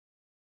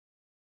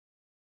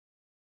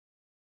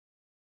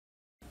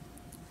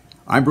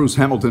I'm Bruce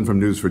Hamilton from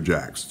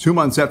News4JAX. 2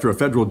 months after a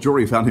federal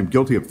jury found him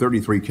guilty of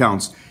 33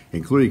 counts,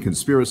 including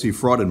conspiracy,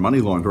 fraud, and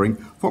money laundering,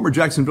 former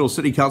Jacksonville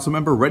City Council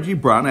member Reggie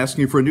Brown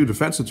asking for a new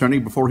defense attorney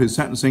before his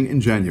sentencing in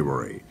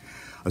January.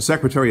 A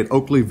secretary at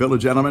Oakley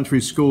Village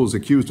Elementary School is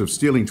accused of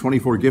stealing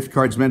 24 gift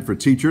cards meant for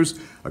teachers.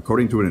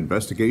 According to an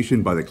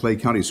investigation by the Clay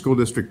County School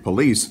District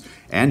Police,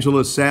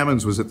 Angela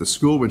Salmons was at the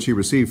school when she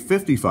received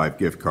 55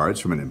 gift cards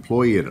from an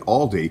employee at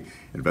Aldi.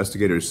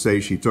 Investigators say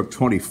she took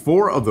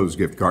 24 of those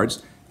gift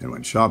cards and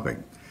went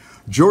shopping.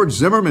 George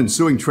Zimmerman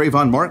suing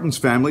Trayvon Martin's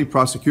family,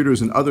 prosecutors,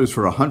 and others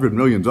for $100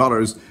 million.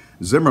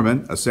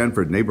 Zimmerman, a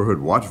Sanford Neighborhood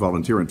Watch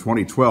volunteer in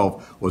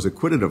 2012, was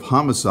acquitted of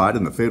homicide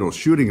in the fatal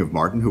shooting of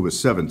Martin, who was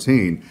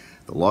 17.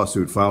 The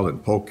lawsuit filed in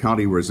Polk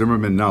County, where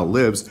Zimmerman now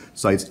lives,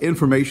 cites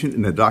information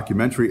in a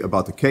documentary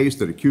about the case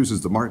that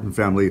accuses the Martin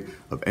family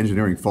of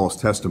engineering false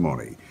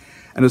testimony.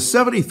 And a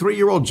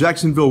 73-year-old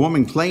Jacksonville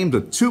woman claimed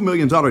a $2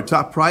 million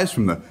top prize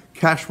from the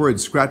Cashword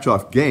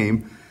Scratch-Off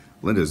game.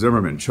 Linda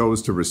Zimmerman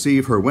chose to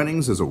receive her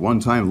winnings as a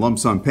one-time lump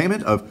sum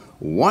payment of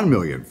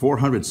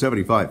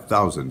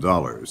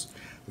 $1,475,000.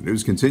 The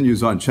news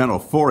continues on Channel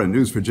 4 and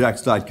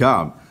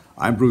News4JAX.com.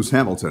 I'm Bruce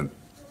Hamilton.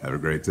 Have a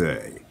great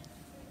day.